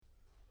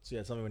So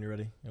yeah, tell me when you're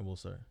ready, and we'll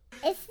start.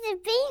 It's the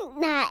beat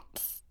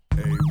nuts. A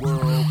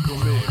world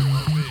premiere.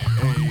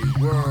 A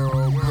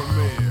world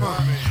premiere.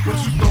 What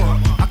you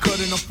thought? I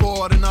couldn't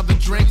afford another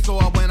drink, so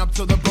I went up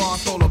to the bar,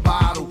 stole a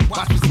bottle.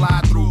 Watch me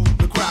slide through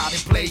the crowded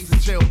place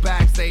and chill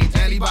backstage.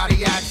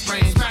 Anybody act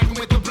strange, smacking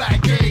with the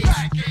black gauge.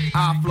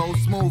 I flow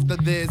smooth to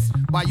this,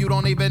 why you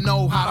don't even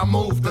know how to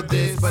move to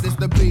this. But it's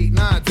the beat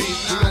nuts.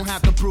 We don't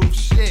have to prove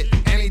shit.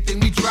 Anything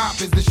we drop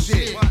is the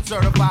shit.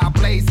 Certified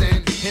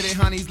blazing, hitting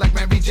honeys like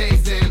Mary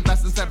Jason.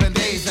 Less than 7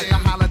 days at the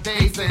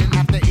holidays and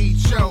after each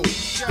show.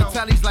 The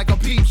telly's like a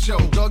peep show.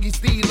 Doggy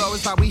Stilo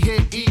is how we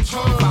hit each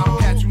hoe. If I don't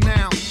catch you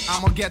now,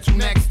 I'ma get you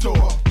next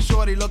door.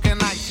 Shorty looking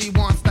like she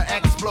wants to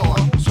explore.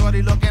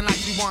 Shorty looking like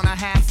she wanna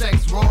have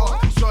sex raw.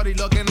 Shorty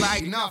looking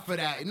like enough of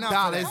that.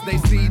 Dollars, they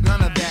see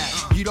none of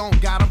that. You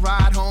don't gotta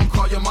ride home,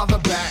 call your mother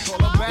back.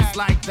 It's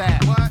like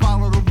that.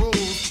 Follow the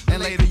rules,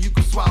 and later you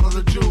can swallow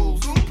the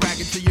jewels. Brag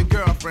it to your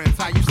girlfriends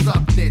how you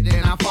sucked it,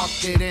 and I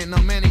fucked it in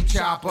a mini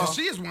chopper.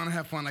 She just wanna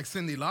have fun like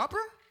Cyndi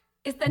Lauper.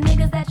 It's the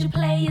niggas that you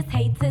play, it's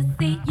hate to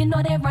see. You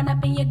know they run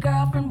up in your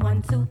girlfriend,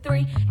 1, 2,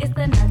 3. It's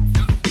the nuts.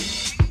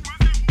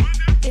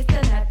 It's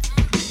the nuts.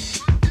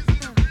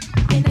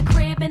 In the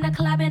crib, in the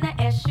club, in the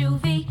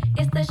SUV.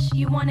 It's the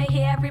you wanna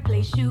hear every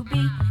place you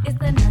be. It's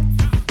the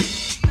nuts.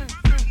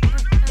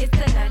 It's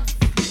the nuts.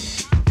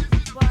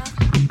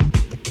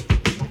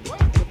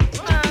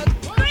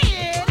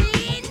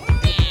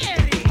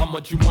 How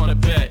much you wanna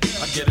bet?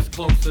 I get as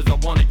close as I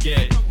wanna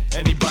get.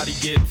 Anybody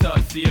get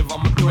touched, see if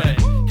I'm a threat.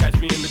 Catch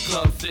me in the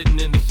club, sitting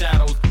in the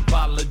shadows.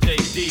 Bottle of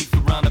JD,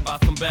 surrounded by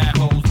some bad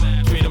hoes.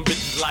 Treat them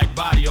bitches like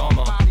body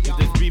armor. If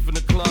there's beef in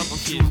the club, I'm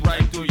getting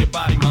right through your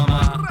body,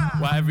 mama.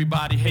 Why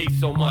everybody hates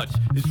so much?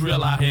 It's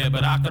real out here,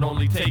 but I can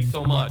only take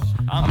so much.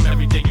 I'm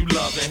everything you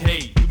love and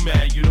hate. You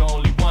mad, you the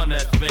only one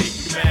that's fake.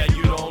 You mad,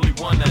 you the only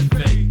one that's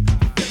fake.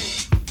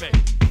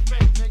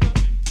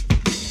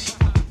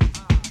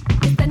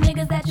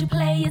 Niggas that you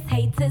play is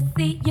hate to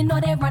see. You know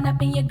they run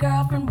up in your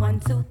girlfriend, 1,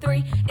 2,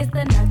 3. It's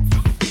the nuts.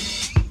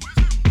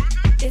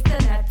 It's the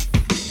nuts.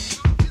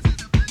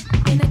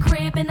 In the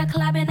crib, in the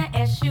club, in the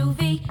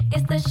SUV.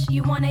 It's the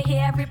you wanna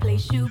hear every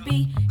place you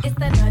be. It's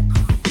the nuts.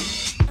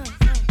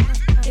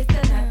 It's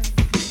the nuts.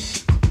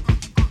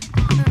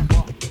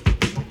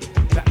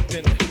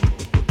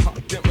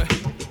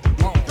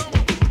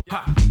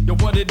 Yo,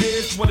 what it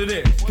is, what it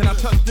is. Can I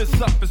touch this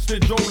up and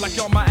spit drove like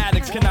y'all my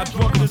addicts? Can I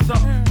drug this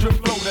up? Drip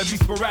flow that be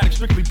sporadic,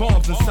 strictly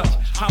bombs and such.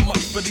 How much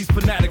for these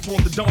fanatics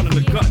want the dawn in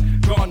the gut?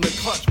 Guard in the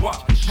clutch,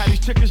 watch. Had these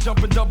chickens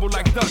jumping double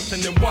like Dutch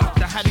and then watch.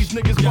 I had these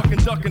niggas fucking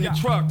ducking the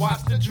truck.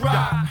 Watch the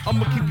drive.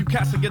 I'ma keep you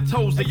casting your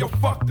toes. Hey, yo,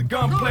 fuck the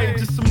gunplay.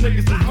 Just some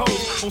niggas and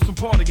hoes on some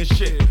party and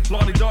shit.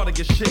 Lordy daughter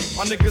get shit.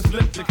 My niggas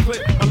lift the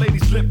clip, my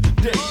ladies lift the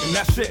dick. And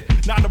that's it.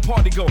 Now the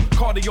party go.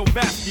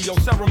 Cardiovascular,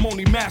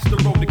 ceremony master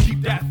roll to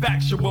keep that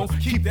factual.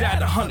 Keep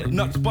that 100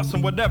 nuts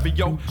bustin' whatever,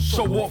 yo.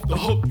 So off the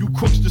hook, you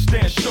crooks to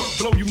stand shook.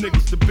 Blow you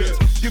niggas to bits.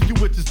 Give you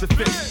witches to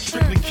fit.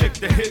 Strictly kick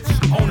the hits.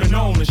 On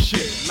and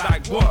shit.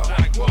 Like what?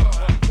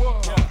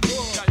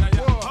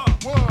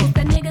 It's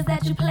the niggas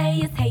that you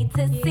play is hate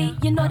to see.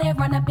 You know they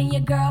run up in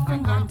your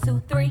girlfriend, 1,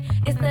 2, 3.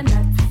 It's the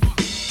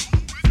nuts.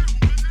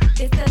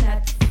 It's the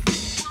nuts.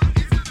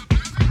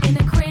 In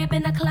the crib,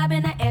 in the club,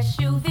 in the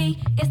SUV.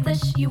 It's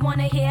the you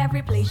wanna hear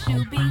every place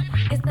you be.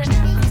 It's the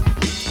nuts.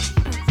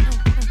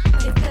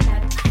 It's the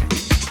nuts.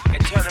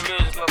 Turn the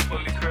music up for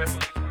me, Chris.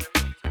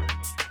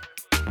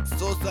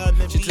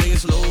 She take it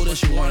slow, then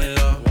she want it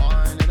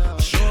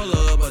up. Sure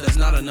love, but that's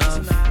not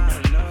enough.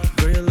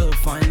 Girl, you look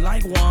fine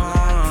like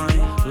wine.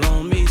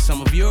 Loan me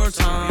some of your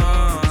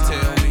time.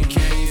 Tell me,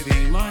 can you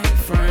be my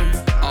friend?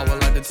 I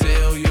would like to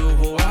tell you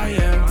who I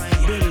am.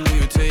 Baby, will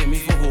you take me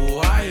for who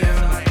I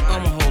am?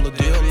 I'ma hold a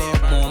deal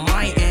up on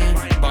my end.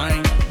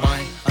 Bang,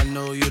 bang. I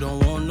know you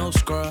don't want no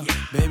scrub.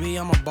 Baby,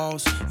 I'm a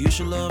boss. You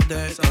should love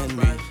that and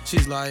me.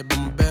 She's like, but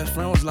my best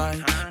friend was like,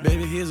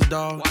 baby, here's a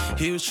dog.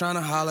 He was trying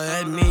to holler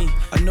at me.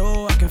 I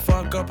know I can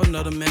fuck up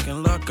another man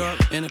can luck up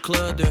in the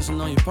club dancing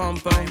on your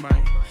pom-pom.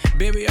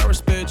 Baby, I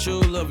respect you,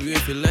 love you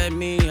if you let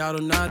me. I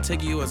do not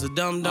take you as a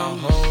dum-dum.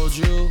 I'll hold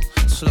you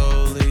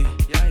slowly,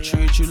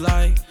 treat you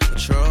like a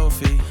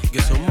trophy.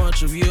 Get so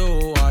much of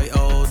you, I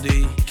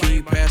OD. Can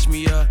you pass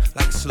me up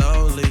like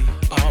slowly?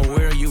 I'll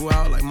wear you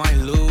out like my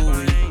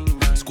Louis.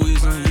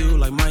 Squeeze on you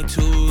like my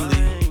Thule.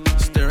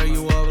 Stir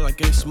you up like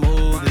a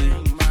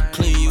smoothie.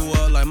 Clean you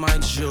up like my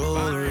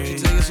jewelry. She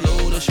take it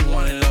slow, then she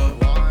want it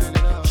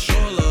up.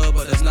 Sure love,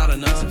 but that's not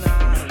enough.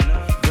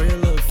 Girl, you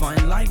look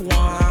fine like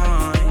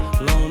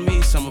wine. Loan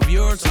me some of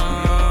your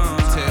time.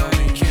 Tell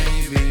me,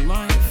 can you be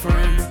my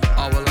friend?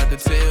 I would like to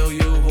tell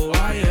you who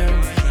I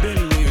am.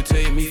 Baby, will you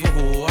take me for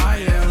who I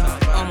am?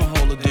 I'ma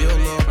hold a deal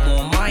up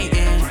on my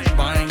end.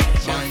 Bang, bang.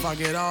 If I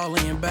get all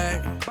in your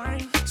back,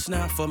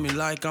 snap for me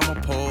like I'm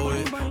a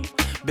poet.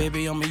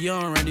 Baby, I'm a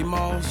young Randy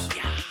Moss.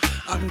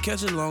 I can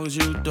catch it long as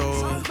you do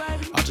it.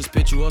 I just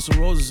picked you up some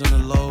roses and a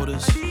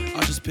lotus.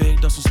 I just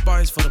picked up some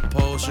spice for the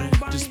potion.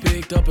 Just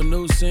picked up a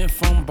new scent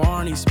from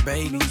Barney's,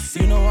 baby.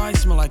 You know I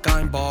smell like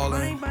I'm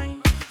ballin'.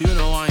 You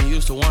know I ain't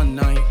used to one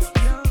night.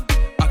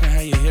 I can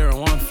have you here in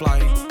one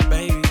flight,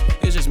 baby.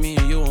 It's just me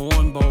and you on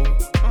one boat.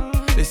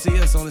 They see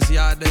us on this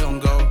yacht, they gon'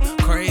 go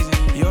crazy.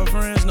 Your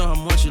friends know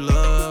how much you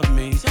love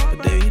me,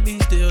 but they be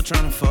still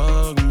tryna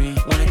fuck me.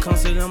 When it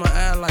comes to them, I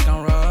act like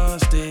I'm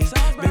rusty.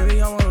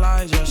 Baby, I won't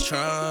lie, just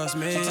trust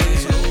me. She take it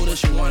slow that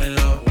she want it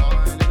up.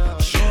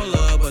 Sure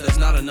love, but that's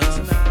not enough.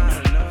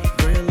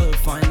 Real love,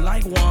 fine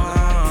like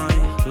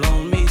wine.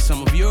 Loan me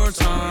some of your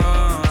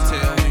time.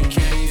 Tell me,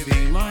 can you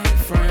be my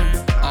friend?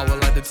 I would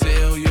like to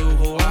tell you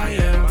who I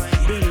am.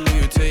 Baby,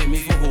 you take me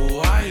for who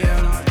I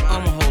am.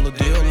 I'ma hold a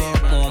deal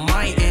up on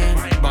my end.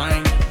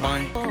 Bang,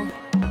 bang.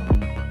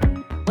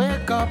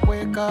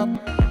 Wake up.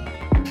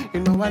 You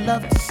know I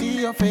love to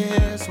see your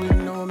face with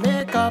no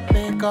makeup.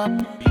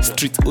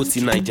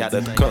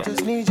 StreetOTNiger.com. I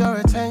just need your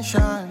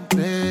attention,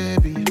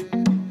 baby.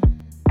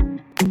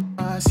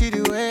 I see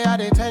the way I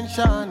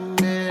attention,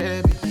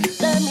 baby.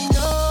 Let me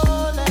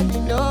know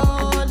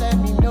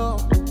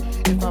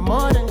if I'm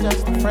more than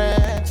just a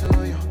friend to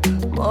you,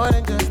 more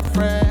than just a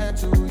friend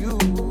to you.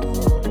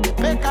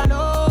 Make I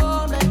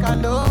know,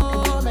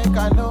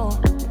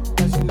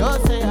 'cause you know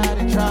say I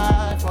did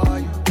try for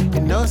you,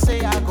 you know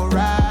say I go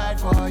ride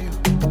for you.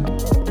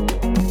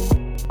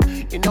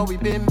 You know we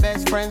been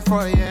best friends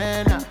for a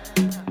year now.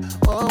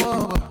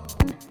 Oh,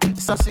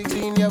 so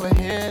 16 yeah we're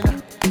here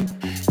now.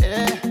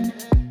 Yeah,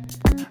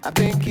 I've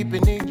been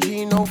keeping it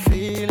G, no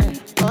feeling.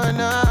 Oh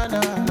no.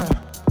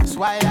 That's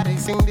why I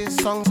sing this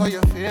song so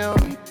you feel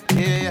me.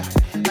 Yeah,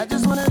 I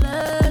just wanna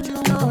let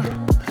you know,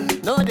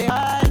 no they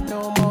hide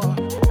no more,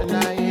 and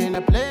I ain't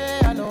a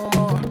player no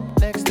more.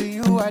 Next to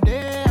you I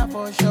there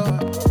for sure.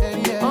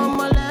 Yeah.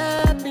 Mama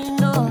let me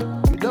know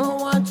you don't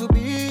want to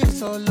be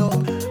solo.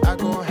 I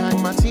go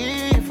hang my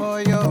team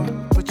for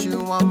you, put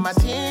you on my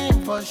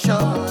team for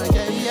sure.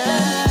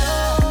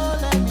 Yeah.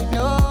 Let me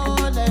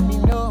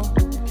know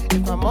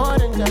if I'm more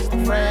than just a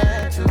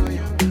friend to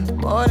you,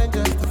 more than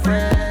just a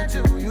friend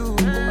to you.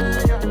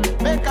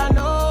 Make I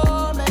know.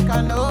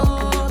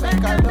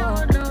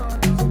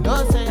 No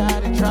say I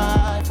to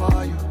try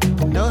for you,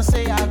 no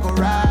say I go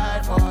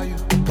ride for you.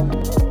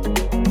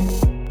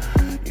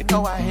 You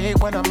know I hate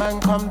when a man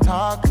come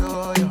talk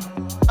to you.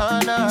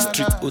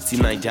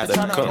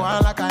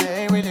 StreetOTNiger.com. Like I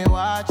ain't really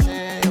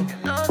watching you.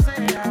 No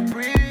say I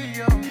breathe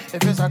you.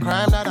 If it's a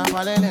crime that I'm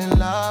falling in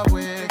love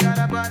with, got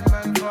a bad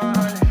man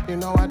calling. You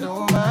know I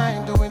don't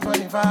mind doing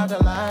 25 to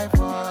life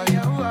for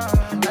you.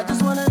 I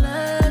just wanna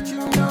let you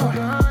know,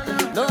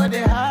 no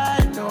they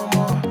hide no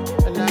more,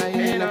 and I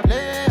ain't a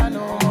player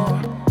no more.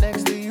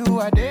 Next to you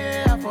I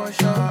there for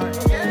sure.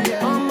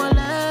 Yeah. Mama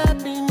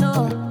let me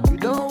know you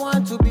don't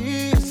want to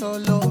be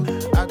solo.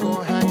 I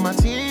go hang my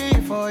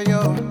team for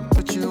you,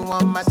 put you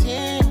on my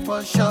team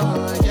for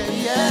sure.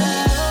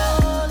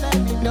 Yeah. Let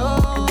me know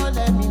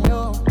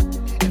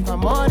if I'm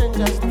more than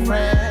just a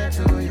friend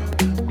to you,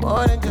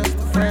 more than just a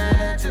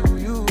friend to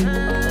you.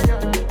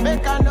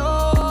 Make I know.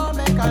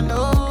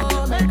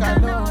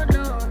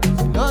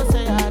 No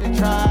say I to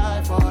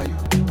try for you,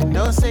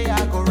 no say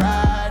I go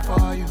ride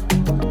for you.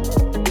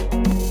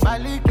 My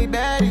leaky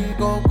berry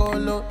go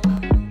low.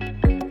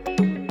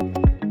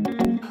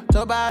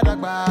 So bad I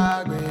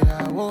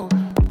go.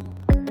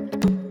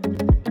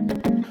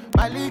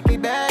 My leaky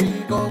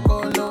berry go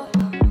low.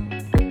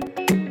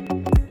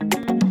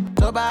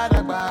 So bad I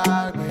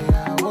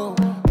go.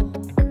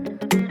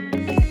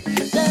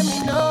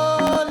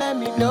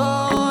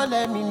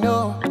 Let me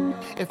know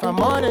if I'm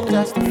more than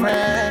just a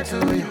friend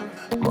to you,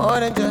 more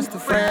than just a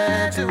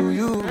friend to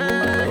you.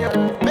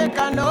 Make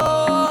I know.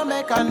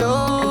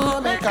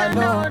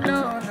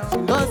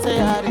 No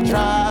say I to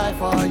try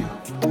for you,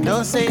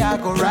 no say I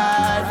go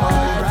ride for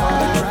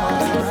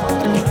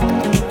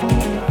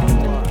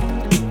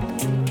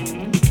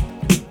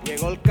you.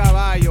 Llegó el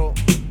caballo.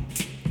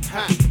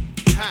 Ha.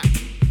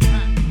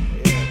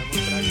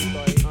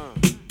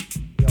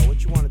 Yo,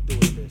 what you wanna do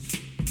with this?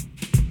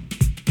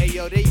 Hey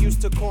yo, they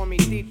used to call me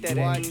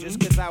Títere, just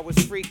cause I was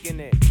freaking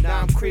it. Now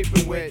I'm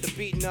creeping with the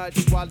beat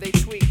nuts while they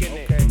tweaking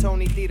it.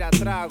 Tony tira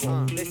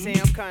trago, they say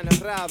I'm kinda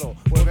raro.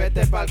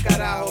 Muévete pa'l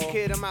carajo,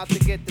 kid, I'm out to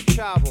get the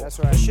chavo. That's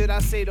right. Or should I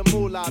say the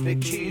moolah,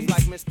 big cheese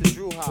like Mr.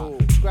 Druha.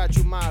 Scratch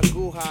you my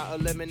aguja,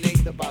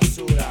 eliminate the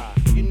basura.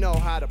 You know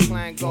how the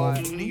plan go,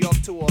 from New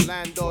York to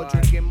Orlando,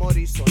 drinking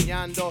mori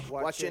soñando,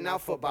 watching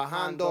out for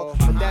bajando.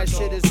 But that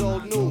shit is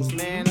old news,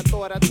 man, I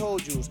thought I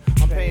told yous.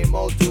 I'm paying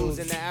more dues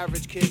than the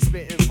average kid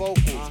spitting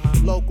vocals.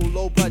 Local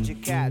low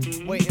budget cats,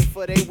 waiting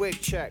for they wig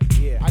check.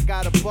 I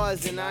got a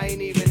buzz and I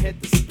ain't even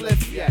hit the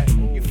spliff yet.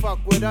 You fuck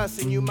with us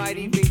and you might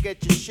even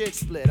get your shit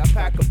split. I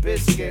pack a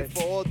biscuit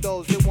for all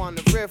those that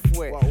wanna riff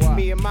with.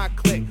 Me and my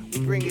clique, we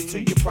bring it to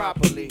you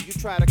properly. You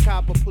try to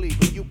cop a plea,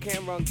 but you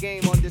can't run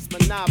game on this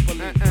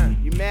monopoly.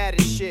 You mad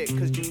as shit,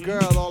 cause your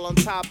girl all on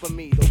top of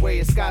me. The way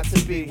it's got to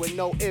be, with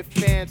no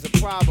ifs, ands, or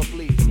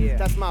probably.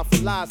 That's my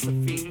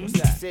philosophy. What's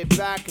that? Sit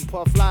back and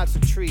puff lots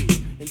of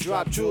trees, and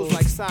drop jewels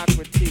like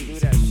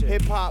Socrates.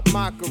 Hip-hop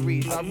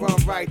mockeries, I run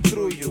right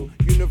through you.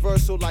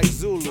 Universal like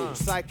Zulu,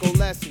 psycho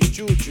less and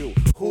juju.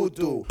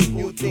 Hoodoo,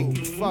 you think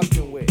you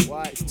fucking with?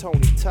 It's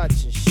Tony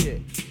touching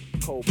shit.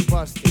 cold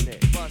busting it.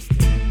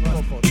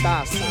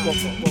 Cocotazo,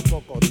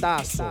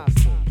 cocotazo.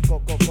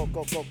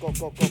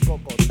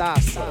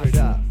 Cocotazo. Word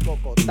up.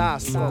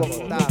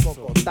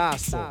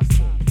 Cocotazo.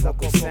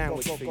 Local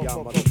sandwich for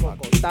y'all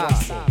motherfuckers.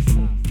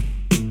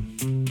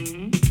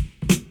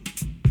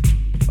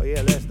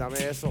 Oye, Les, dame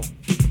eso.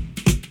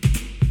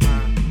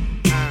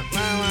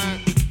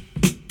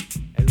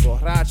 El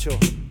borracho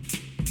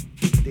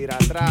tira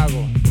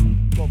trago.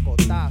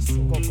 Cocotazo.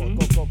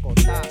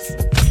 Cocotazo.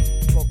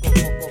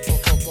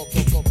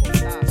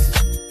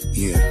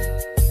 Yeah.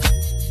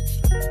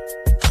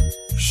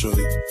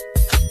 Shorty,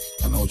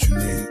 I know what you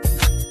need.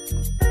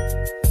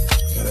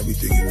 Got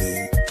everything you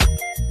need.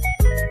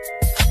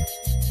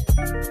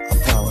 I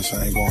promise I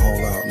ain't gonna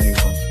hold out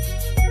neither.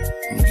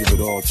 I'm gonna give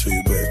it all to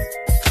you, baby.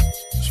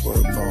 Swear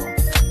to God.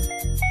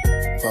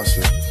 Bust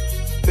it.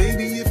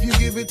 Baby, if you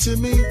give it to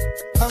me,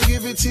 I'll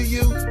give it to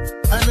you.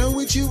 I know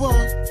what you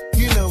want.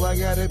 You know I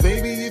got it,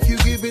 baby. If you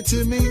give it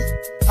to me,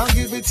 I'll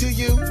give it to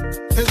you.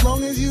 As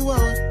long as you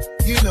want,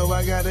 you know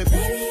I got it.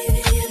 Baby,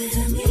 if you give it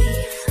to me,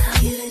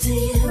 I'll give it to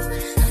you.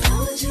 I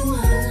know what you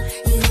want.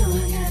 You know I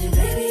got it.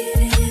 Baby,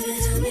 if you give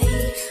it to me,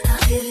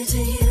 I'll give it to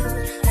you.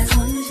 As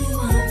long as you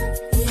want.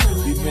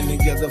 We've been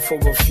together for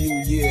a few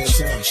years,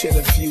 shed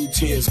a few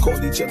tears,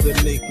 called each other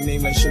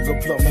nicknames like Sugar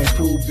Plum and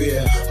Pooh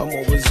Bear. I'm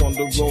always on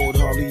the road,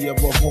 hardly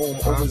ever home.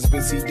 Always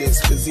busy this,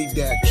 busy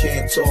that,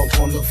 can't talk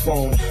on the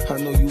phone. I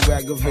know you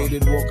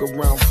aggravated, walk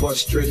around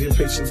frustrated,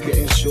 patience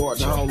getting short.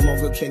 How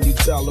longer can you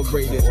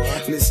tolerate it?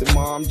 Listen,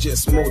 ma, I'm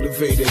just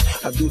motivated.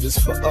 I do this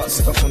for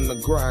us, I'm on the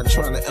grind,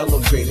 trying to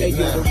elevate it. Hey,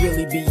 yo, to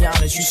really be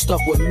honest, you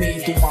stuck with me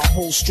through my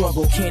whole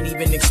struggle. Can't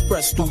even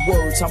express through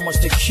words how much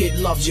the kid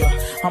loves you.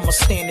 I'ma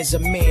stand as a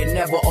man,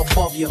 never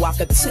above you. I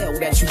could tell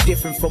that you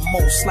different from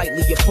most,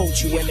 slightly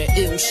approach you. And the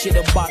ill shit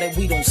about it,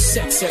 we don't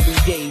sex every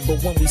day,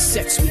 but when we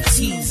sex, we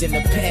tease in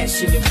a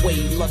passionate way.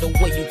 Love the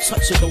way you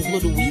touch it, those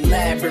little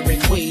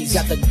elaborate ways.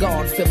 Got the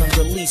guard feeling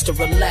released to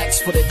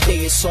relax for the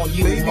day. It's on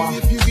you, baby, ma.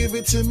 If you give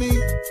it to me,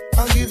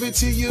 I'll give it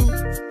to you.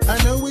 I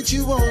know what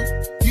you want.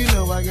 You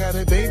know I got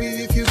it, baby.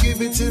 If you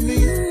give it to me,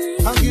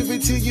 I'll give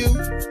it to you.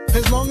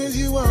 As long as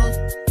you want,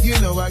 you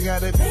know I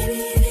got it. Baby,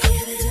 if you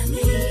give it to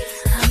me,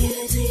 I'll give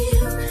it to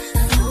you.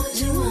 I know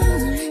what you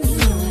want. You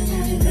know I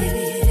got it.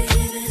 Baby, if you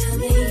give it to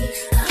me,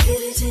 I'll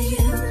give it to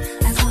you.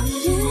 As long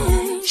as you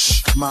want.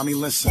 Shh, mommy,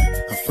 listen.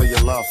 I feel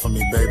your love for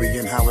me, baby,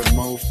 and how it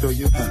moved through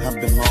you. I've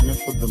been longing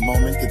for the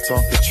moment to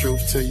talk the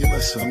truth to you.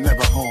 Listen, I'm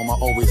never home, I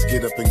always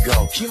get up and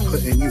go.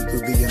 Putting you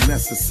through the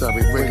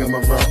unnecessary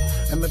rigmarole.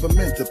 I never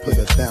meant to put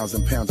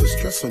 1,000 pounds of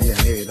stress on your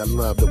head. I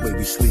love the way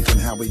we sleep and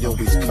how we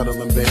always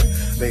cuddle in bed.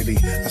 Baby,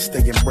 I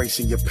stay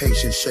embracing your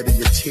patience, shedding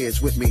your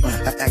tears with me.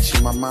 I ask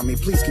you, my mommy,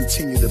 please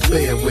continue to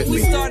bear with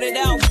me. We started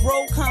out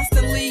broke,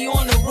 constantly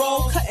on the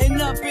road,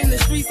 cutting up in the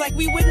streets like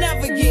we would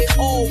never get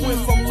old.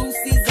 Went from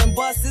Lucy's and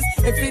buses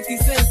and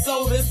 50-cent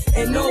sodas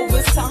and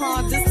Novas to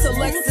Hondas to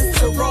Lexus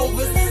to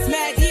Rovers.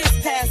 Mad years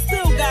past,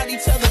 still got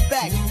each other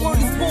back. Word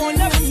is born,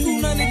 never screw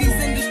none of these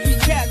industry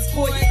cats,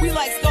 boy. We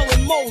like Skull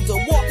and Molder,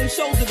 walking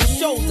shoulder to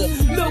shoulder,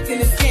 milking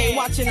this game,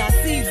 watching our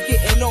seeds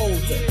getting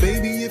older.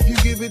 Baby, if you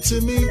give it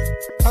to me,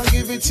 I'll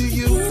give it to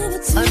you.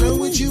 I know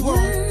what you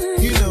want.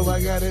 You know I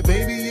got it,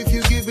 baby. If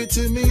you give it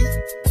to me,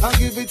 I'll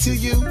give it to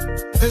you.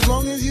 As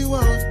long as you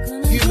want,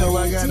 you know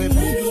I got it.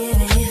 Baby, if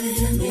you give it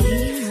to me,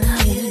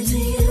 I'll give it to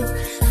you.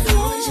 I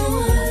know what you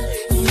want. You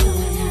know I got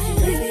it.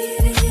 Baby,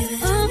 if you give it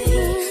to me, I'll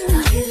give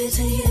it to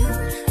you.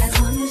 As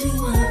long as you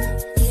want,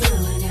 you know I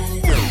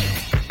got it.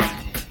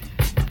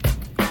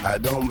 I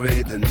don't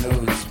read the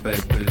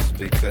newspapers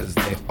because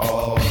they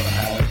all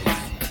have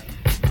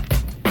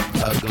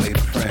ugly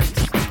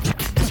prints.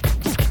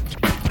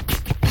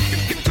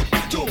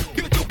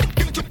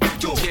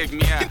 Check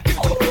me out.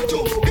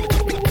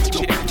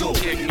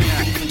 Check me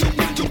out.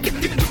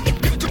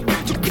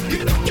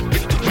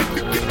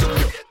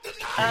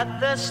 At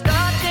the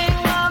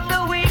starting of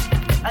the week,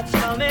 at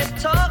Summit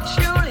Talks,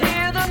 you'll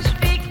hear them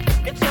speak.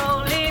 It's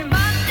only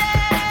Monday.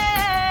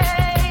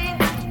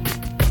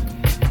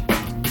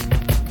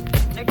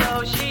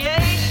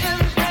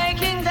 Negotiations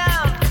breaking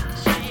down.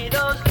 See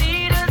those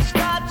leaders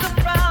start to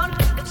frown.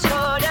 It's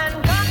sword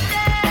and gun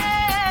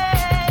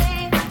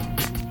day.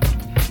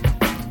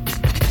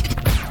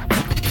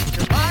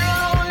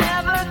 Tomorrow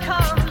never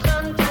comes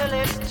until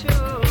it's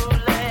too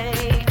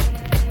late.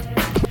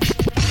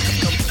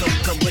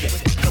 Come with it.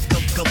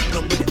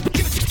 Come with it.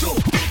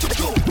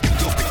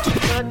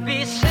 Could be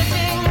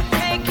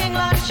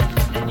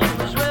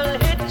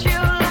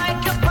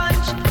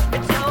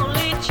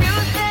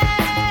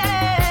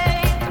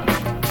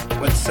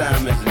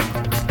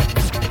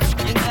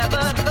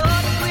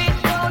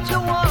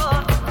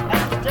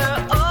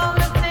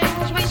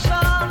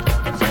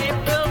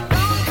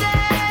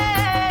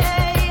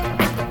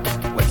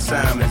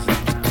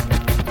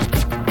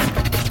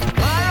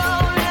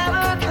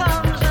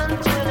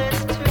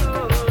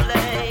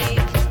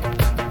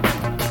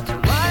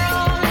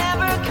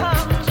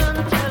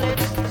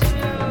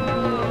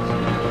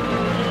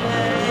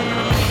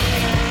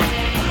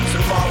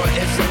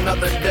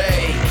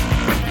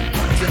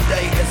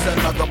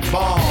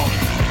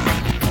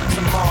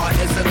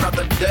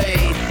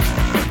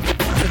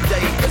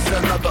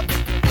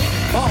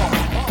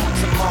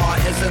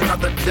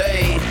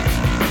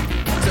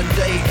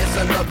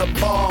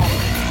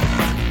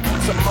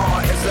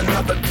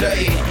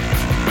Today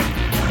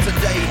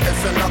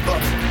is another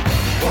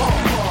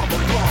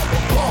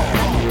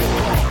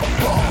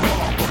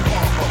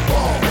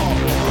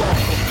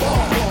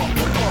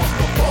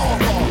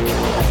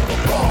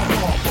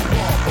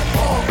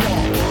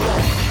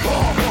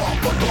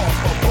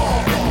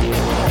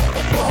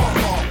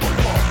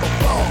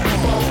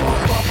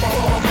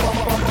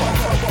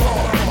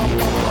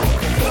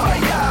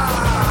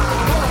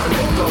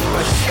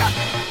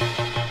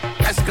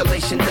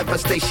escalation,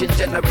 devastation,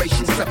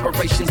 generation,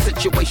 separation,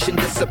 situation,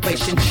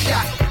 dissipation,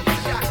 shot.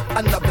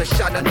 Another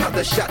shot,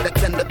 the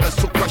tender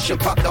vessel crushing,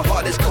 pop the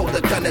hardest, cold,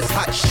 the gun is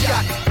hot,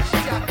 shot.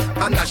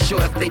 I'm not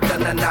sure if they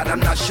done or not, I'm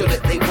not sure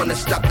that they wanna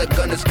stop, the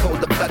gun is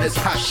cold, the blood is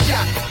hot,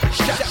 shot.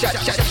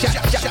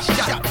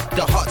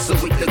 The hearts are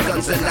weak, the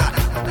guns are not.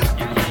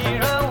 You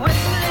hear a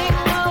whistling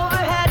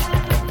overhead,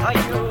 are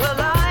you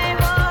alive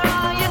or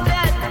are you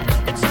dead?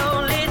 It's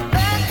only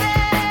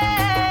Thursday.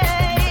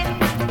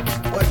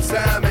 What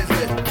time is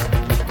it?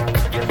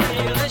 You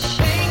feel the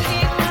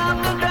shaking of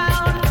the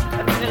ground,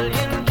 a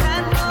million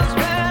candles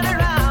burn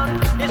around.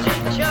 Is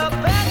it your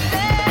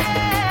birthday?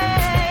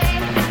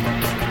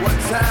 What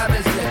time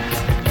is it?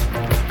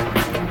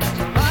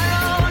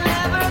 Tomorrow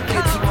never comes.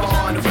 Get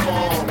tomorrow on the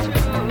phone.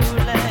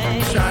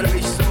 Try to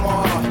reach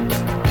tomorrow.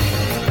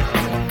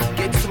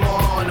 Get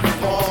tomorrow on the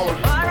phone.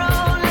 Tomorrow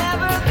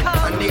never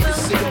comes. I need to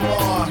see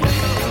tomorrow.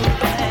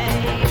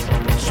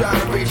 Try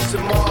to reach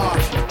tomorrow.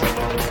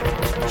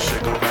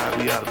 Shit gon' have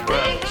me out of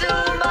breath.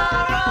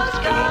 Tomorrow's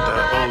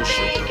gonna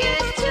think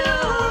it's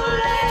too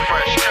late.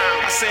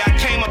 I say I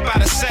came up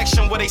out of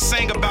section where they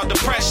sang about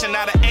depression,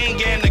 out of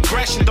anger and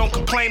aggression. Don't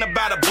complain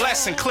about a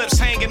blessing. Clips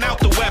hanging out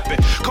the weapon.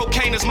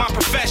 Cocaine is my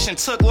profession.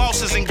 Took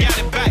losses and got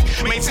it back.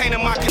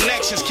 Maintaining my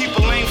connections. Keep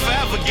a lane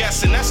forever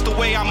guessing. That's the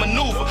way I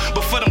maneuver.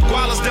 But for them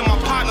gualas, then my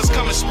partners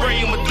come and spray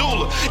your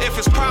medulla. If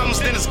it's problems,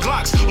 then it's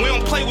Glocks. We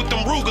don't play with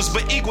them Rugers,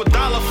 but equal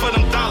dollar for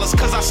them dollars.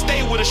 Cause I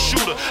stay with a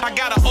shooter. I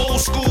got an old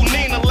school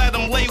Nina, let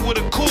him lay with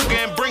a cougar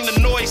and bring the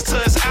noise to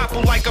his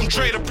apple like I'm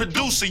Dre the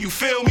producer. You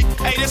feel me?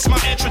 Hey, this my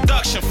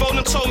introduction.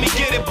 Foden told me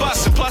get it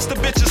bustin'. Plus the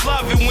bitches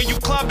love it when you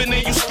clubbing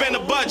and you spend a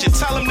budget.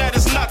 Tell him that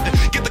it's nothing.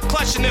 Get the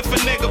clutching if a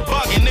nigga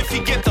bugging. If he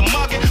get the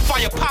mugging,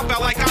 fire pop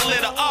out like I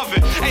lit an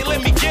oven. Hey,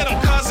 let me get him,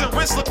 cousin.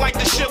 Wrist look like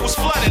the shit was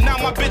flooding. Now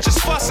my bitch is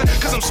fussin',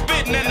 cause I'm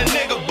spittin' and the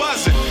nigga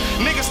buzzing.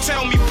 Niggas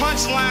tell me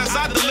punchlines,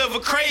 I deliver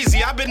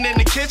crazy. I've been in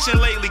the kitchen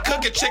lately,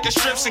 cooking chicken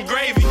strips and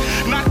gravy.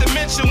 Not to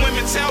mention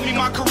women tell me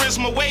my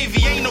charisma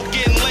wavy. Ain't no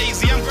getting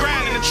lazy, I'm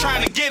grinding and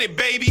trying to get it,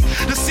 baby.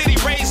 The city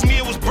raised me,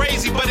 it was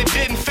brazy, but it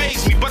didn't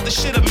faze me. But the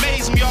shit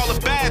amazed me, all the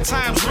bad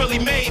times really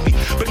made me.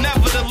 But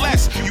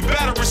nevertheless, you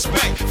better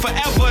respect,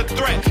 forever a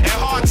threat. And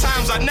hard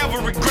times I never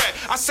regret.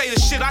 I say the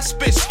shit I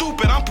spit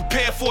stupid, I'm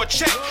prepared for a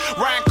check.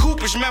 Ryan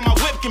Coopers, man, my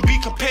whip can be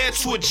compared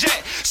to a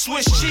jet.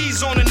 Swiss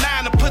cheese on the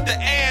 9 to put the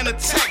air in the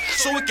tech,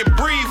 so it can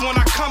breathe when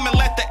I come and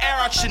let the air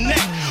out your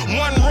neck.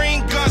 One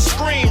ring, gun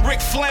scream,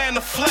 Ric Flair in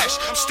the flesh.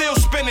 Still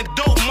spending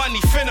dope money,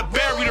 finna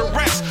bury the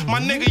rest. My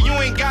nigga, you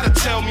ain't gotta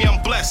tell me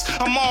I'm blessed.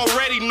 I'm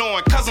already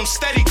knowing, cause I'm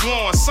steady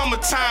glowing.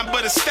 Summertime,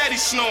 but it's steady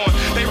snowing.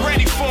 They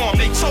ready for him,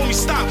 they told me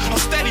stop, I'm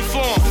steady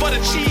for him. For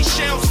the cheese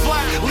shells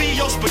fly, leave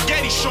your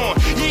spaghetti showing.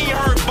 You ain't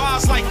heard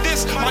bars like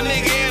this, my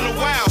nigga, in a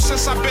while.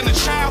 Since I've been a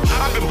child,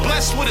 I've been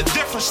blessed with a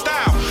different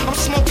style. I'm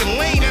smoking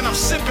lean and I'm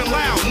sipping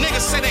loud.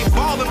 Niggas say they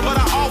ballin', but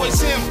I always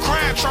hear them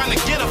crying, trying to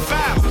get a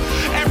foul.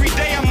 Every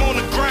day I'm on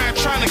the grind,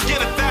 trying to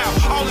get a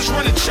thou. All this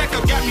running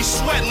checkup got me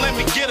sweating, let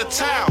me get a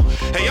towel.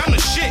 Hey, I'm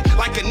the shit,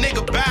 like a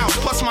nigga bow.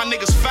 Plus my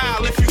niggas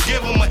foul, if you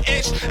give them an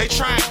inch, they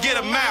try and get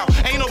a mile.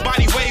 Ain't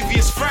nobody wavy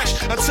as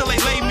fresh, until they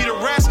lay me to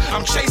rest.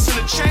 I'm chasing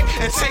a check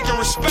and taking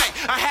respect.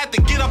 I had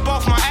to get up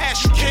off my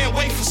ass, you can't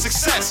wait for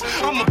success.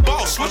 I'm a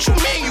boss, what you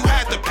mean you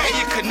had to pay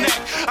your connect?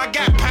 I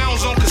got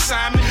pounds on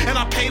consignment, and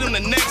I paid them the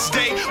next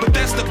day. But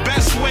that's the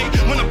best way,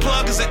 when the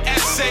plug is an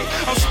essay.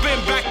 I'm spin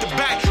back to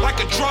back, like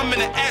a drum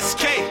in an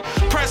SK.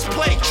 Press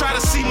play, try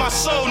to see my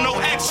soul, no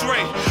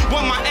x-ray.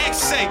 What my ex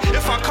say,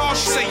 if I call,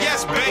 she say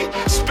yes, babe.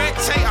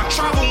 Spectate, I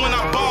travel when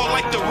I ball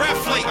like the ref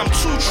late, I'm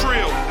too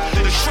trill.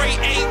 The straight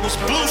 8 was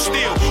blue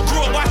steel.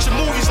 Grew up watching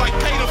movies like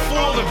Paid in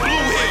Full and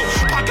Blue Hill.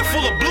 Pocket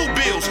full of blue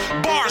bills,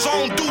 bars, I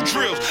don't do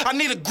drills. I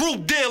need a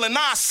group deal and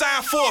I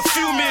sign for a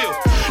few mil.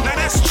 Now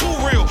that's too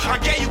real, I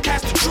gave you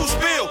cats the true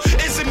spill.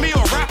 Is it me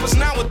or rappers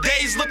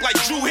nowadays look like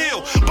Drew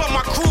Hill? But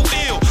my crew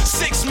ill,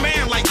 6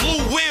 man like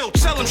Lou Will.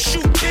 Tell him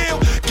shoot, kill,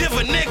 give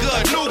a nigga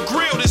a new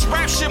grill. This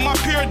rap shit my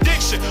pure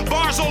addiction.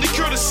 Bars only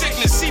cure the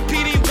sickness,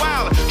 CPD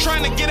wildin',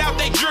 trying to get out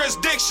they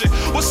jurisdiction.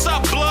 What's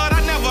up, blood?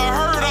 I never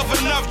heard of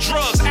enough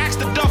drugs. Ask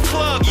the Duff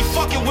plug, you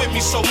fucking with me,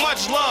 so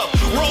much love.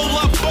 Roll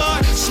up,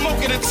 bud,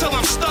 smoking until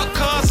I'm stuck,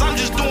 cuz I'm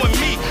just doing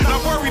me.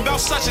 Not worry about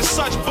such and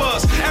such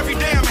buzz. Every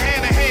day I'm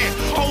hand in hand,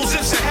 whole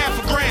zips and half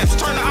a grams.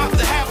 Turn the op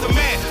to half the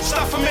man,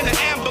 stuff him in the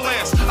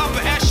ambulance.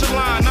 Upper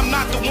echelon, I'm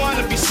not the one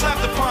to be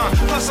slept upon.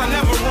 Plus I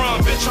never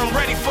run, bitch, I'm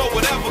ready for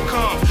whatever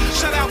come.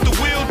 Shout out to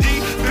Will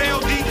D, Bell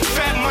D,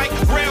 Fat Mike,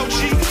 Rail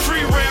G,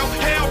 Free Rail,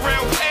 Hell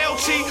Rail,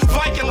 LT,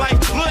 Viking like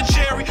Lil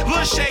Jerry,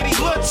 Lil Shady,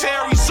 Lil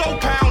Terry, So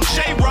Pound,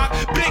 J Rock,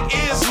 Big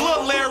Ears,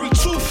 Lil Larry,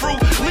 Two Fruit,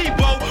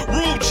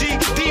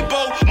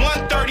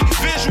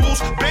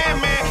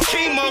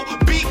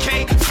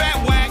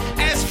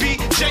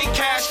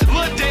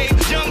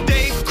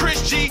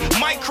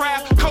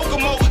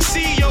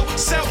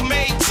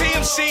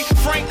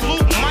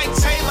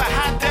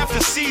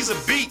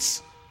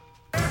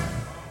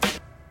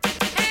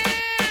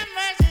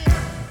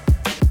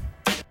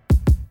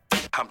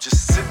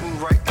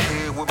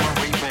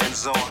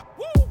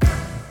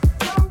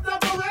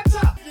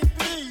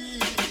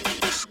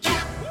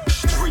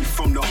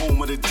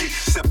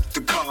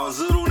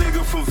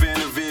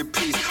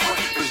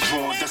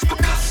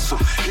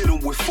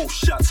 4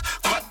 shots,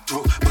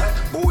 quattro.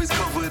 Black boys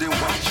covered in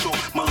white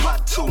chalk,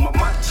 mulatto. My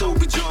motto,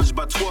 be judged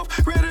by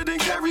 12 rather than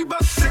carried by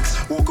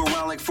 6. Walk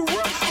around like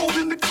Pharrell,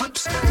 holding the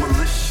clips.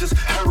 Malicious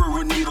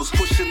heroin needles,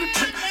 pushing the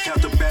tip.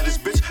 Got the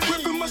baddest bitch,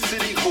 repping my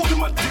city, holding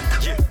my dick.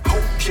 Yeah,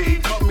 okay,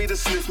 cut me to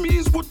sniff me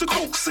is what the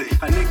coke say.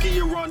 I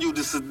nigga around you,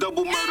 this is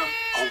double murder.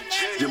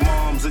 Your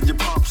moms and your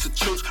pops at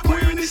church,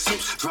 wearing their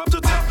suits. Drop the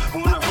top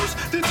on a hearse,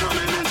 then turn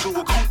it into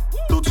a coupe.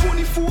 Throw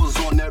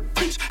 24s on that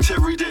bitch,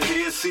 Terry the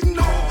hair, seating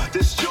the hall.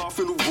 This jar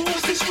for the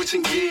rules, they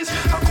switching gears.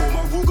 I call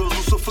my Ruger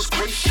Lucifer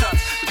straight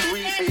shots. The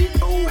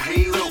 380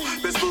 Halo,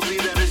 best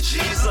believe that is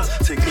Jesus.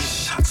 Take 8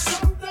 shots.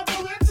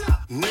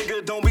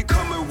 Nigga, don't be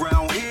coming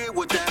around here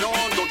with that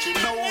on. Don't you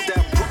know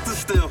that Brooklyn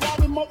still?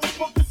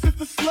 Motherfuckers is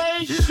the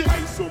slave shit.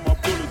 Ice on my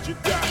bullet, you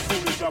die as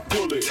soon as I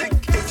pull it.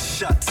 Take 8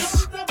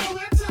 shots.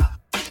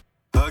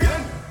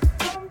 Again.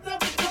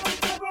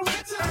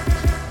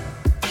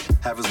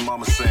 Have his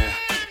mama saying.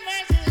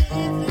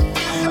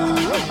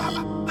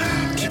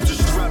 Keep the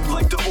strap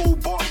like the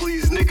old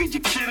Barclays, nigga, you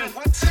kidding?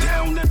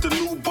 Down at the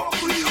new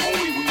Barclays,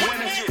 homie, we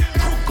winning.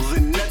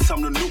 Brooklyn Nets,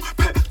 I'm the new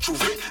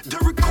Petrovic.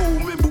 Derek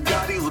Coleman,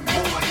 Bugatti, look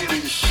more ahead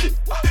of the shit.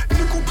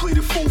 Nickel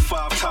plated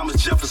 4-5,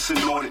 Thomas Jefferson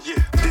on it.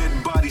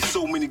 Dead body,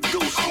 so many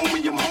ghosts,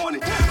 homie, I'm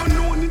haunted.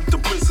 Anointed, the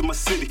prince of my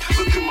city.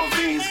 Look at my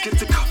veins, get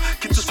the cup,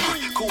 get the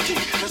spray,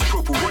 codeine, that's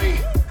purple rain.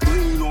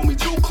 Lean on me,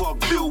 Joe Clark,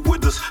 Bill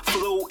Withers.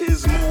 Flow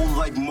is more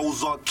like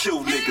Mozart,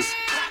 kill niggas.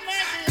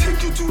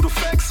 Take you through the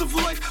facts of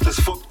life. Let's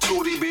fuck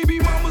Tootie, baby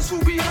mamas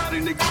who be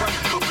hiding they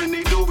crack up in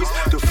they doobies.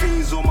 The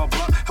fiends on my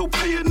block help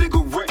pay a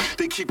nigga rent.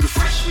 They keep it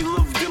fresh, she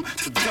love them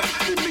to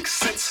death. It makes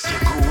sense.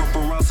 Grew up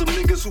around some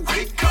niggas who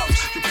hate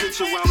cops. You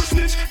pitch around a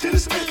snitch, then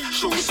it's X.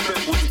 Show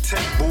respect with the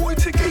tech, boy.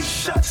 Take 8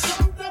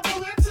 shots.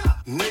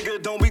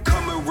 Nigga, don't be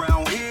coming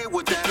around here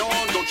with that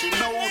on. Don't you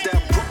know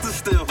that Brooklyn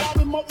still?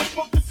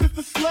 Motherfuckers is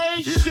the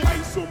slave shit.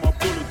 Ice on my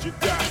bullet, you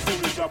die as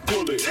soon as I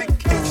pull it. Take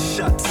 8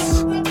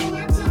 shots.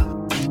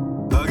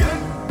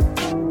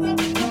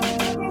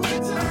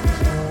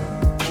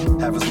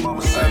 Have his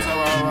mama say.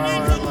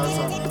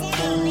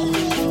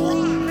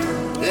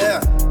 Yeah.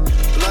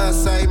 Blood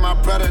say my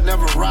brother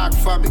never rock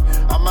for me.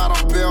 I'm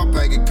out on bail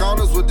begging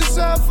corners with the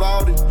side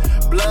 40.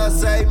 Blood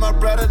say my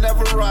brother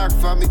never rock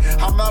for me.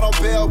 I'm out on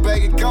bail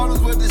begging corners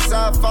with the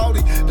side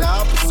 40. Now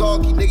I'm a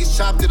soggy, niggas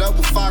chopped it up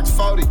with Fox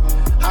 40.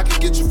 I can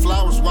get your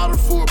flowers watered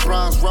for a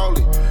bronze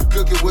rolling.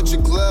 Cook it with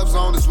your gloves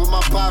on, is what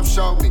my pop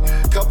showed me.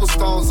 Couple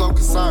stones on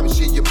consignment,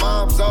 shit, your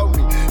mom's owed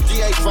me.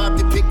 DA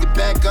dropped it, picked it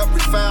back up,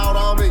 refound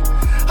on me.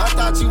 I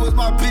thought you was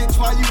my bitch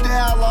while you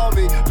down on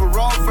me.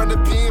 Parole from the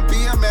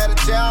PNP, I'm at a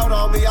child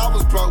on me. I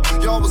was broke,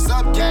 yo, what's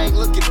up, gang?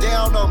 Looking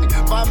down on me.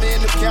 My man,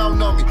 them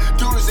counting on me.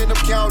 Dudes in them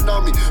counting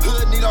on me.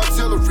 Hood need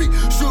artillery.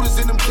 Shooters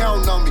in them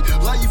counting on me.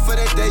 Love you for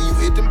that day, you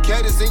hit them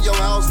caters in your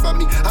house for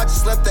me. I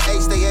just left the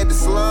H, they had the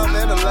slum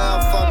and the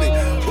loud for me.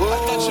 Ooh. I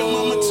thought your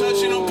mama told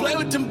you don't play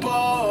with them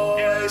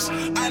boys.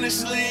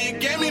 Honestly, you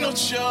gave me no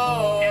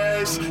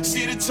choice.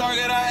 See the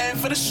target, I aim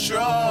for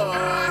destroy.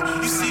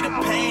 You see the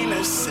pain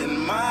that's in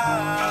my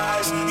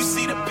eyes. You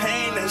see the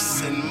pain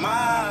that's in my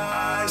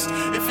eyes.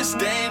 If it's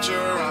danger,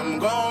 I'm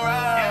gon'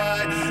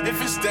 ride.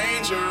 If it's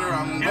danger,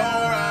 I'm gon'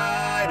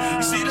 ride.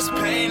 You see this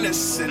pain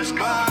that's in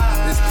my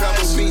eyes. This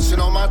Pebble Beach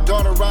and on my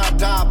daughter ride,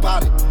 die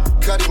about it.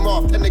 Cut him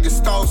off, that nigga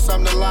stole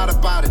something, a lot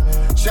about it.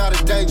 Shout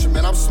of danger,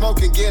 man, I'm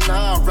smoking, getting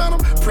high around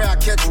him. Pray I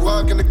catch you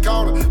hug in the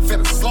corner,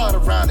 finna slaughter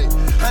around it.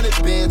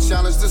 100 band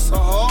challenge, this a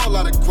whole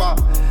lot of guap.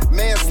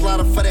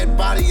 Manslaughter for that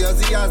body,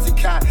 Ozzy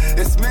Kai.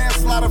 It's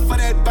manslaughter for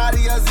that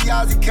body,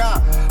 Ozzy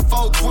Kai.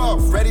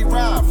 412, ready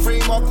ride, free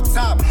him off the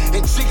top.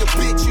 And jigga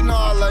bitch, you know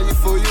I love you,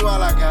 fool, you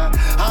all I got.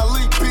 I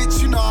leak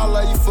bitch, you know I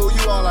love you, fool,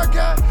 you all I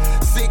got.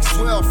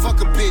 612,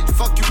 fuck a bitch,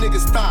 fuck you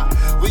niggas stop.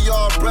 We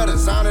all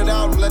brothers, iron it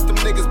out and let them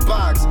niggas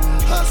box.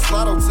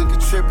 Slotto took a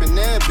trip and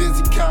then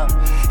busy cop.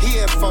 He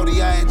had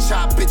 40, I had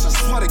chop, bitch, I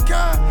swear to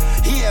God.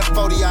 He had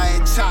 40, I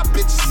had chop,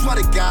 bitch, I swear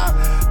to God.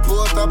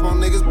 Pulled up on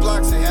niggas'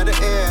 blocks and had to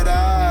air it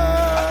out.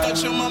 I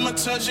thought your mama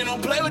told you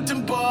don't play with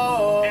them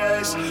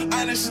boys.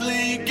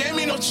 Honestly, you gave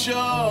me no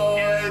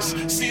choice.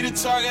 See the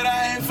target,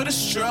 I aim for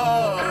destroy.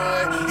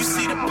 You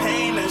see the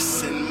pain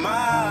that's in my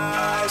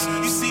eyes.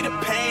 You see the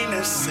pain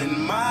that's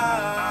in my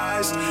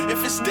eyes.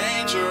 If it's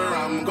danger,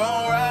 I'm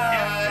gon'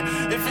 ride.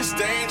 If it's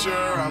danger,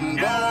 I'm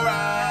gon'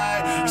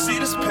 ride. You see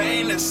this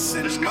pain that's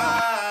in my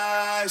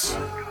eyes.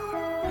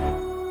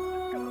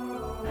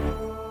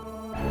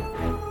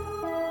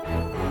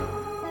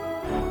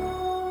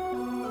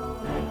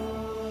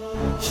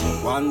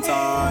 One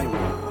time,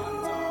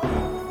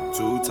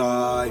 2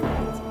 time.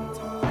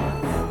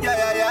 Yeah,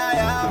 yeah, yeah,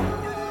 yeah.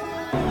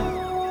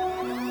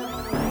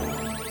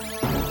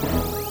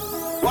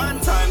 One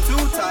time, 2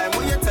 time,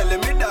 when you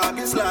telling me dog,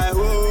 it's like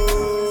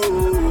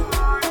whoa.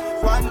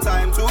 1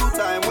 time, 2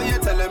 time, when you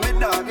telling me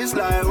dog, it's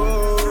like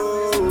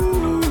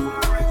whoa.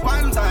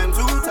 1 time, 2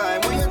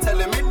 time, when you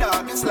telling me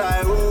dog, it's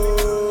like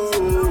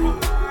whoa.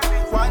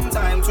 1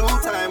 time, 2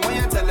 time, when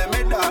you telling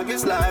me dog,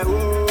 it's like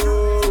whoa.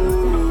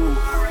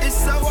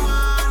 It's a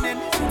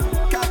warning,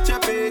 catch a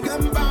big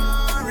and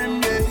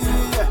barring,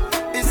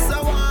 yeah. It's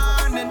a warning.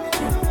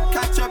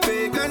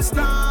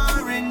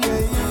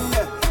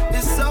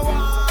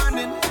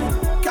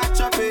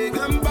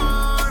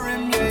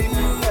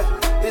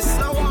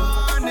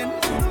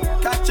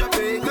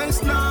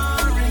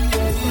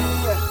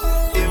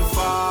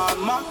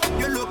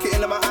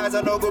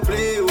 I no go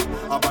play you.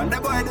 About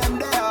the boy them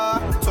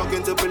there.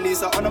 Talking to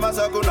police, I my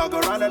circle, not go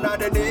run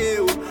another day.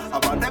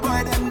 About the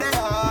boy them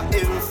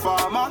there.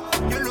 Informer,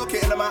 you look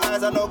into my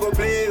eyes, I no go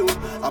play you.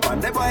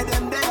 About the boy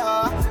them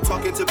there.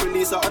 Talking to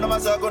police, I my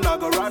circle, not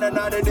go run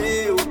another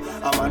day.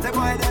 About the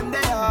boy them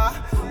there.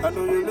 I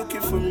know you're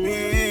looking for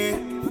me.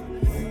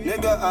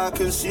 Nigga, I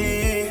can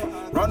see.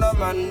 Run a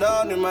man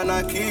down in my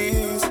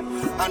Nikes.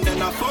 And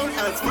then I phone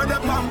and spread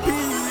up on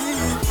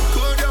peace.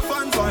 Call your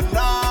fans for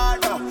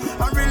nada.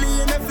 I'm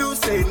really in if you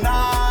say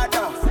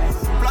nada.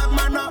 Black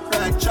man up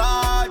like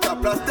charger.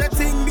 Plus the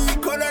thing be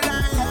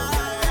colonized.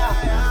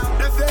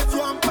 The feds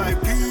want my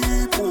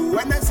people.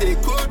 When I say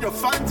code your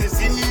fans is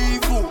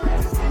evil.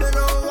 They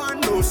don't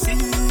want no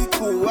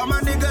sequel. I'm a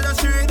nigga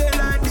that's reading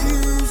like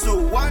this. So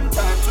 1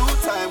 time, 2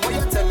 time, when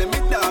you telling me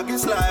dog,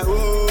 it's like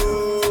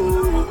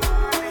oh.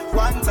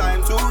 1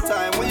 time, 2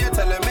 time, when you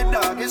telling me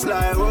dog, it's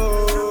like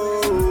oh.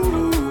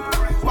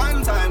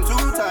 1 time,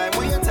 2 time,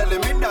 when you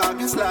telling me dog,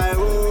 it's like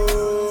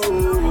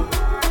oh.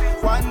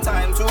 1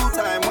 time, 2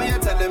 time, when you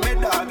telling me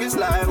dog, it's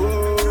like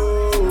oh.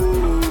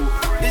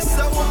 It's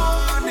a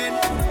warning,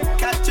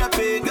 catch a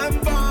pig and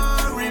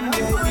boring,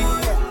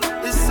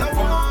 yeah. It's a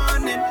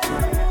warning,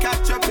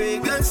 catch a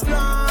pig and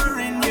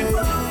snoring,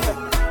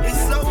 yeah.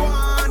 It's a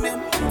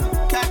warning,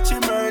 catch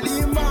him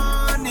early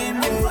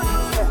morning,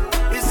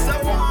 yeah. It's a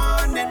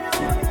warning,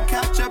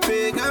 catch a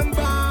pig and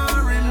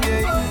boring,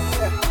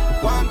 yeah.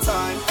 1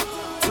 time,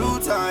 2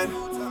 time,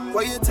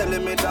 what you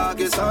telling me dog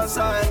is on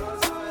side.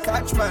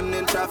 Catch man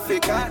in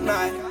traffic at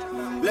night.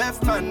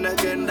 Left man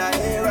again, that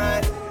ain't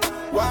right.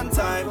 1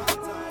 time,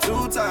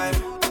 2 time,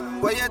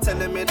 what you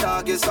telling me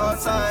dog is on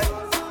side.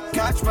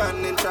 Catch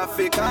man in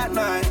traffic at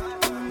night.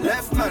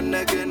 Left man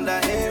again,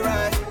 that ain't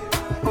right.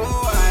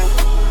 Why,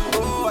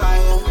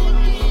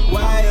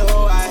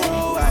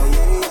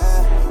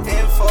 yeah.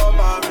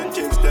 Informer and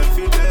chicks, them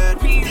feel dead.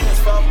 These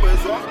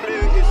fuckers won't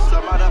play, it's a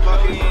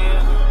motherfucking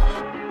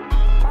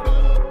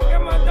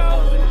Got my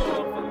dogs in the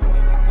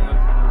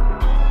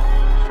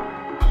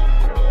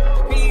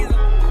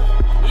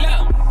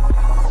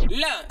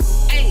Look,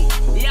 ayy,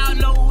 y'all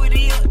know who it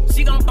is.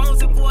 She gon'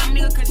 bounce it for a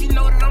nigga, cause she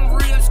know that I'm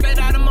real. Straight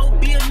out of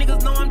Mobile,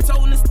 niggas know I'm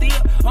toting the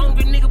steel.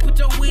 Hungry nigga, put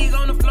your wig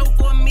on the floor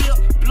for a meal.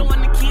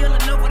 Blowing the kill,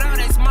 enough without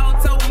that small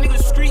toe. Nigga,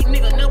 street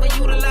nigga, never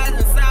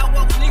utilizing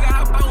sidewalks. Nigga,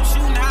 hop out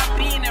shooting, hop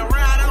in and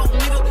ride off.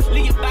 Nigga,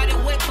 leave your body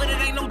wet, but it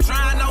ain't no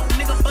drying off.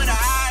 Nigga, but I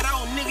hide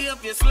out. Nigga,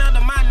 if you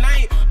slander my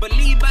name,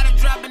 believe by the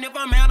dropping if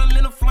I'm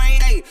handling a flame.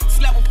 Ayy,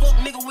 slap a fuck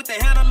nigga with the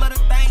handle of the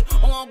thing.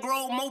 On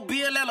Grove,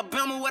 Mobile,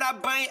 Alabama, what I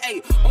bang.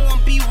 Ayy, on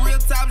B, real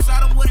top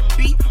shot of what it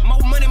be. More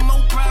money,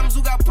 more problems.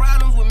 Who got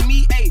problems with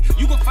me? Ayy,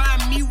 you can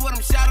find me where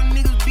them shot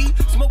niggas be.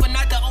 Smoking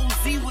out the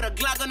OZ with a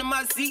Glock under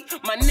my seat.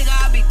 My nigga,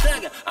 I be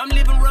thuggin'. I'm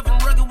living rough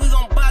and rugged. We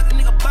gon' box a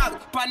nigga box.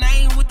 Partner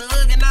ain't with the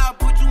hug and I'll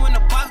put you in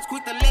the box.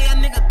 Quick to lay a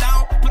nigga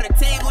down. Put a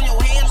tag on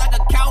your head like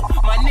a cow.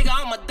 My nigga,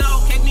 I'm a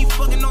dog. Catch me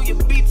fucking on your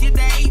bitch. Hit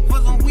that 8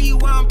 for some weed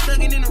while I'm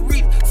thuggin' in the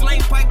reef.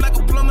 Slang pipe like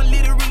a plumber,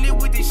 literally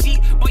with the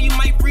sheet. But you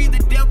might freeze to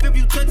death if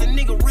you touch a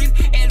nigga wrist.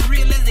 As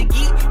real as it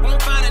get.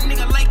 Won't find a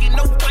nigga like it.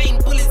 No fighting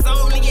bullets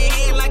all in your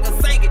head like a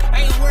psychic.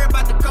 I ain't worried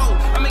about the code.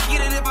 I'ma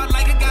get it if I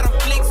like it. Got a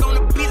flex on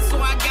the bitch, so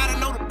I gotta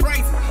know the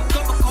price.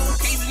 Couple cold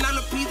cases, not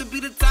a piece to be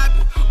the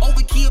topic.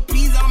 Overkill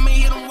peas, I'ma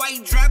hit them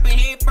white dropping.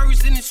 Head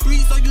first in the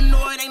street, so you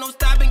know it ain't no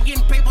stopping.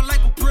 Getting paper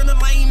like a printer,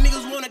 lame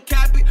niggas wanna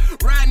copy.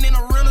 Riding in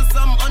a rental,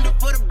 something under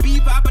for the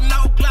beef. Popping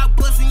out, block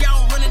busting,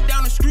 y'all running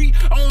down the street.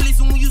 I don't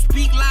listen when you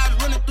speak, lies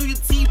running through your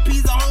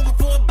TPs. I hunger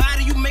for a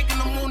body, you making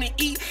them wanna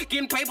eat.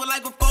 Getting paper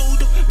like a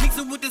folder, mix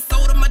it with the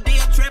soda. My day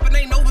of trapping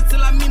ain't over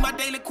till I meet my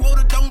daily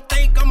quota. Don't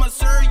think I'ma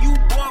serve you,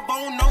 boy, I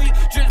don't know you.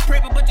 Dress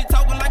paper, but you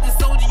talking like a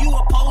soldier. You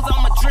a pose,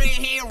 I'm a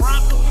dreadhead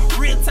rocker.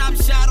 Real top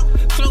shotter,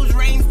 close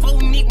range, full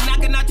nick,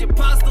 knocking out your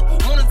pasta.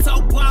 Wanna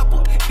talk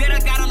guapa, that I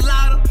got a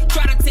lot of.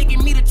 Try to take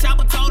me to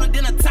chopper taller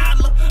than a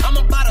toddler. I'm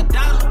about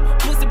 $1.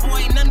 Pussy boy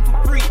ain't nothing for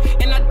free.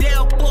 And I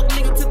dare fuck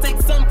nigga to take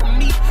something from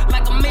me.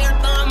 Like a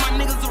marathon, my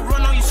niggas will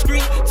run on your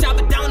street. Chop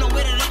it down and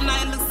wet it up,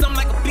 now it looks something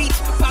like a beach.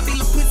 Poppy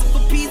little pussy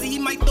for peasy, he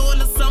might throw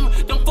it or something.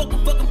 Don't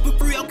fucking for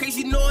free, okay,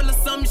 she know it or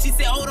something. She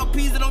said, hold up,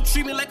 peasy, don't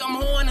treat me like I'm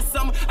horn or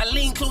something. I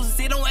lean close and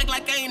say, don't act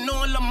like I ain't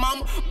knowing la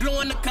mama.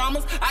 Blowing the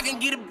commas, I can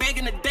get it back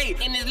in the day.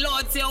 And this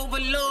loyalty over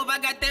love, I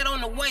got that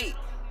on the way.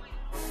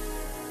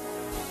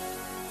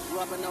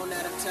 Rubbing on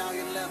that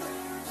Italian leather,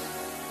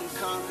 and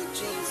convict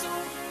jeans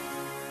on.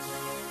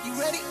 You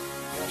ready?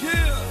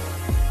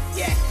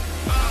 Yeah.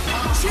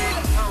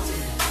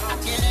 I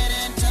get it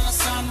until the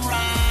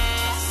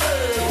sunrise.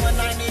 Doing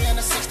 90 and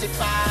a 65.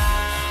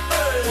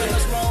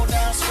 Windows roll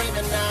down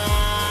screaming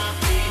now.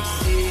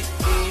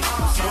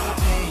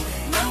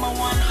 Number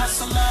one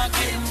hustler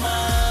getting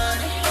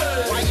money.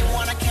 Why you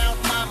wanna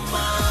count my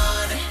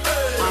money?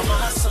 I'm a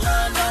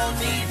hustler, no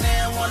need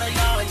man, one of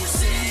y'all you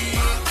see.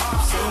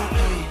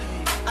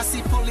 I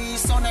see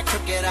police on that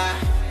crooked eye.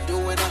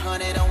 Doing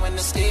 100 on when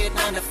the stead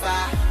 9 to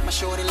 5. My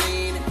shorty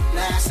leaning,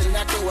 last and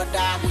I do or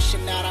die.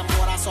 Wishing that I'm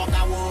what I saw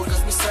I would,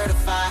 cause we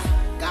certified.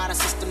 Got a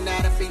system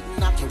that'll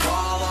beating up your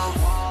wall off.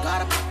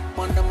 Got a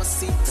under my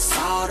seat to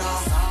sawed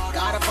off.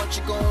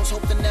 bunch of goons,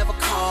 hope to never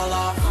call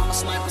off. I'm a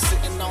sniper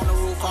sitting on the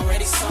roof,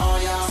 already saw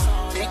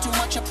y'all. Ain't too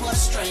much, I put a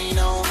strain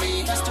on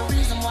me. That's the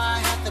reason why I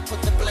have to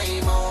put the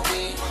blame on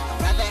me.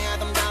 I'd rather have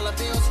them dollar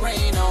bills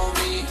rain on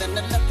me than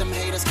to let them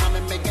haters come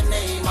and make a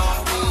name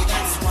on me.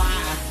 That's why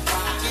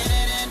I get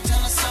it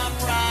until the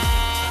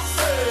sunrise.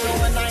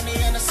 Doing 90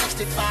 and a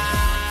 65.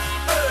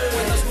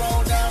 Windows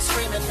roll down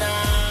screaming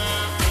now.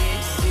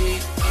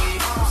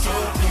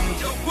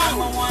 I'm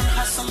a one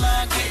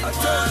hustler getting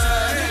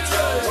money.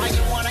 Why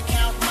you wanna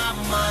count my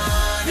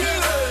money?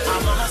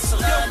 I'm a hustler,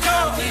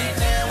 no need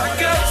them. I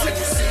got you.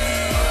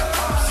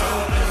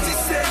 She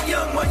said,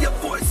 young, why your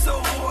voice so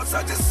hoarse?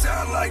 I just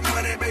sound like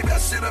money, baby, I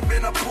should've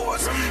been a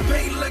Porsche.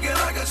 Paint looking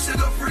like a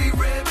sugar-free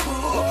Red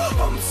Bull.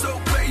 I'm so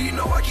paid, you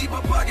know I keep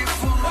a pocket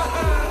full.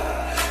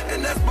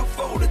 And that's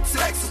before the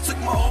taxes. Took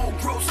my whole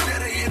gross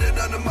net and hid it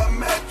under my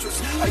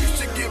mattress. I used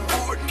to get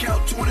bored and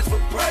count 20s for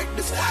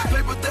practice.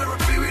 Paper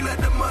therapy, we let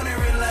the money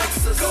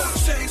relax us. Gold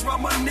chains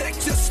round my neck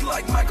just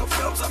like Michael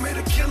Phelps. I made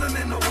a killing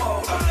in the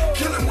wall,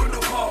 killing with the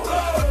wall.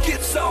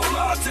 Against all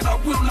odds and I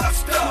will not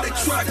stop. They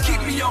try to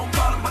keep me on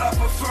bottom, but I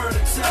prefer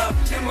the top.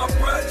 In my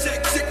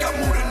project chick, I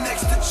moved the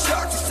next to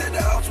Chalk. She said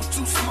the house was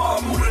too small,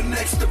 I moved the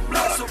next to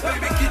block. So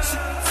baby, get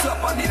your up,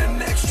 I need an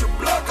extra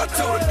block. I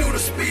told her do the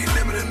speed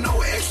limit and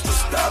no extra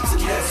stops.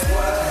 And that's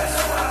why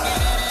I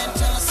get it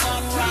until the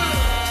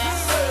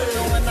sunrise.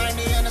 Doing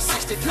 90 and a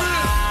 65.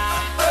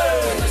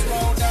 Windows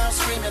roll down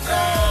screaming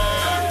down.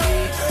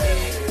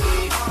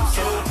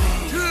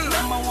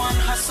 Number one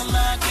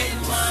hustler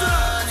getting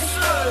money.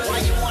 Why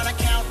you wanna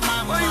count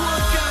my money?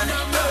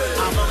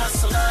 I'm a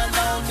hustler,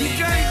 no need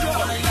them.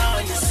 One of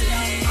y'all, you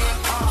see.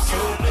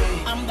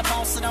 I'm the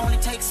boss, it only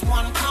takes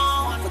one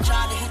call. For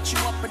try to hit you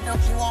up and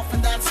dump you off,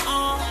 and that's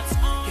all.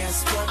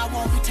 Guess what? I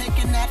won't be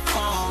taking that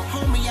fall.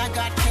 Homie, I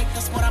got cake,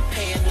 that's what I'm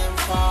paying them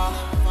for.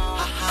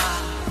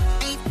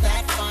 Haha, ain't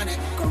that funny?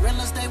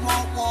 Gorillas, they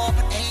want war,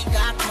 but ain't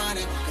got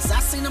money. Cause I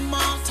seen them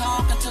all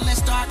talk until they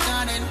start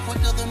gunning.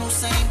 Quicker than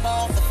Usain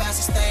Bolt, the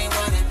fastest thing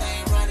running.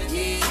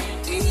 Yeah,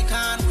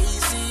 Econ,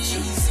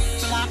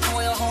 Weezy. Block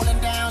oil holding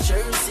down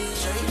Jersey.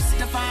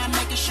 Divine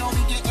making sure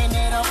we getting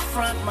it up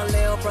front. My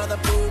little brother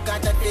Boo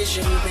got that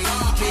vision, baby.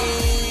 I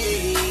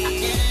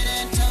get it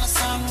until the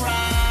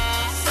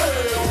sunrise.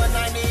 Going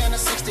 90 and a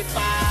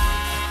 65.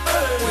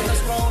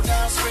 Windows roll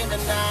down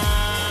screaming now.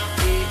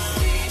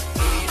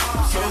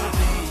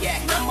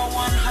 Number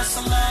one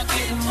hustler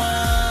getting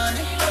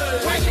money.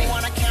 Why you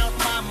wanna count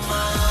my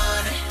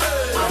money?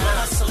 I'm a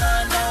hustler,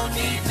 no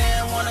need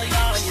them. One of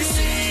y'all, you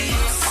see.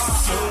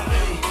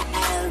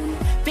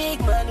 Big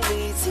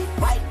money, easy.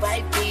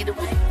 White beater,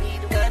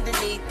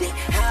 underneath it.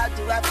 How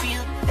do I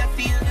feel? I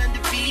feel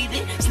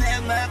undefeated.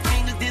 Snap my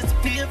fingers,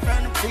 disappear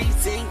from the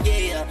precinct.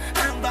 Yeah,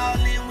 I'm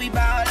ballin', we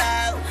ball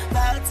out.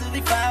 Ball till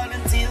we fall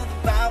until the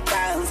ball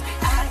bounce.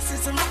 I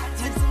send some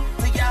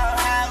to your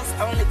house,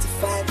 only to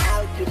find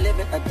out you live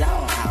in a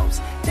dollhouse.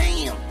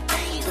 Damn.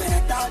 But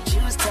I thought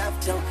you was tough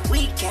though.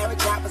 We carry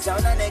choppers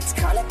on our necks,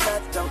 call it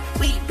cutthroat.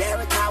 We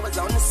bury towers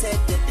on the set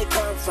that they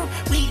come from.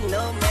 We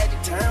know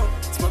magic term,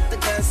 smoke the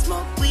gun,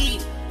 smoke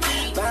weed.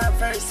 Bomb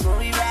first when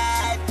we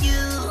ride, you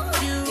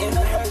in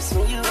the hearse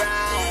when you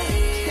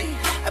ride.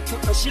 I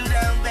put my shoe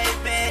down,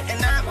 baby, and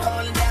I'm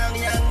holding down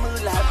young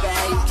moolah,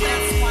 baby.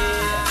 That's why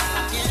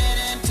I get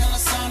it until the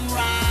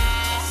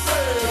sunrise.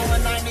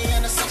 Doing 90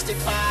 and a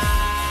 65.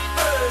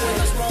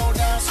 Windows roll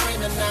down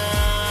screaming now.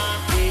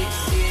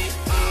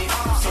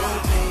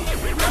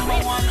 Number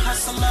one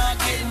hustler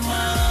getting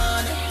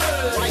money.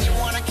 Why you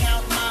wanna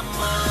count my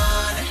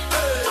money?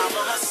 I'm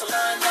a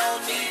hustler, no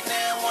need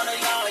them. One of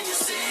y'all, you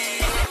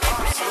see.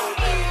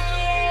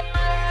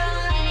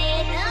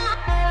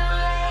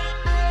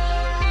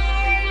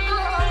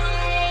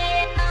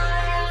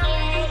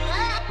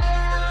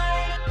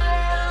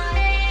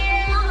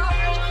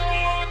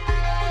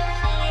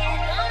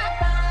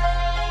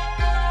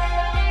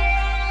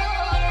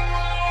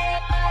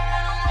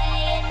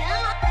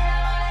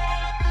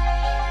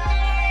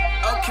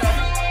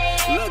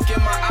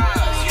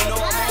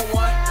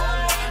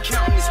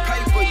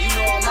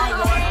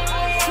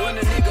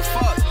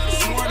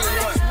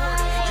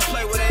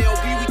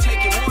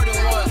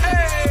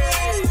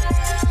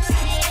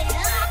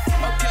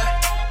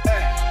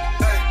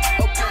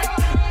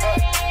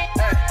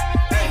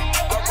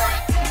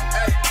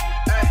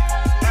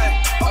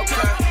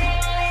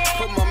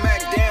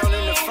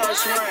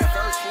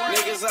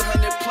 Niggas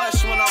 100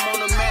 plus when I'm on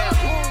the map.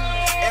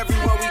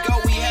 Everywhere we go,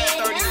 we had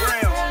 30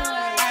 rounds.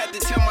 I had to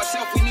tell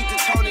myself we need to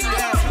tone it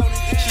down.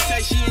 She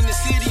say she in the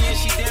city and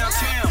she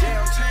downtown.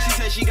 She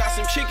say she got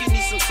some chicken,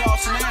 need some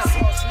sauce now.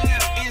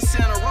 In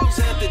Santa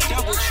Rosa at the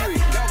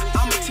Doubletree.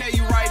 I'ma tell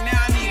you right now,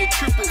 I need a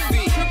triple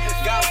fee.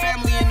 Got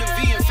family in the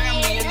V and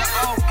family in the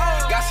O.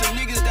 Got some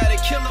niggas that'll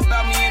kill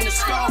about me in the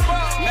scope.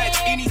 Match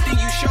anything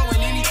you show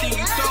and anything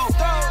you throw.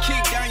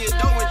 Kick down your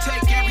door and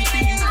take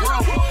everything you grow.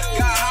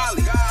 Got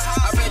Holly,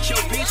 I bet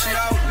your bitch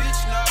know.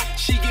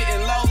 She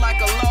getting low like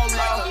a low.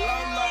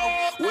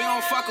 We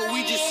don't fuck her,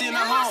 we just send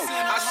her home.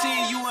 I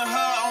seen you and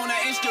her on the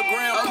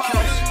Instagram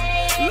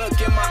post. Look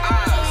in my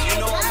eyes, you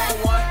know I'm on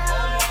one.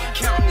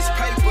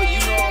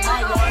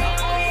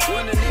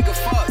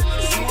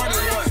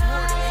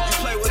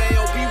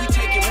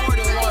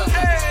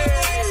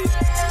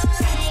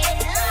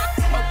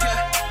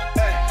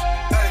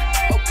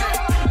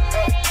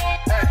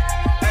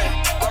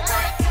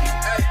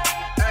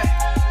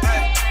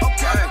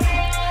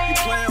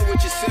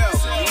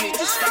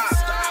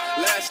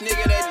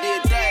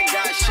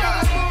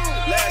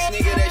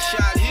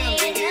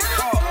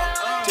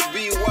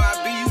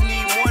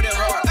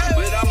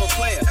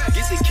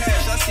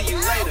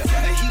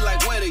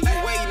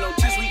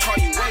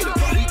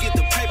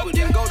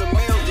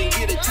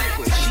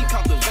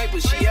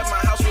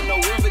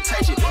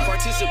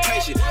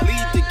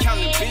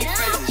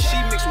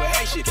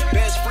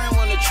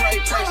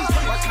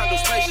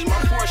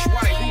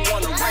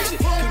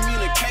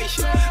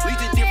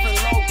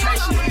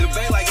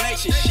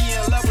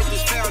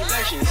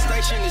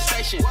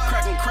 station.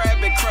 Cracking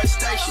crab and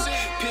crustacean.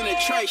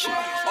 Penetration,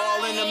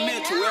 all in the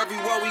mental.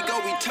 Everywhere we go,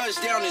 we touch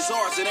down is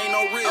ours. It ain't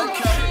no real.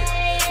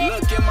 Okay,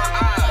 look in my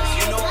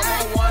eyes. You know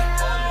I'm on one.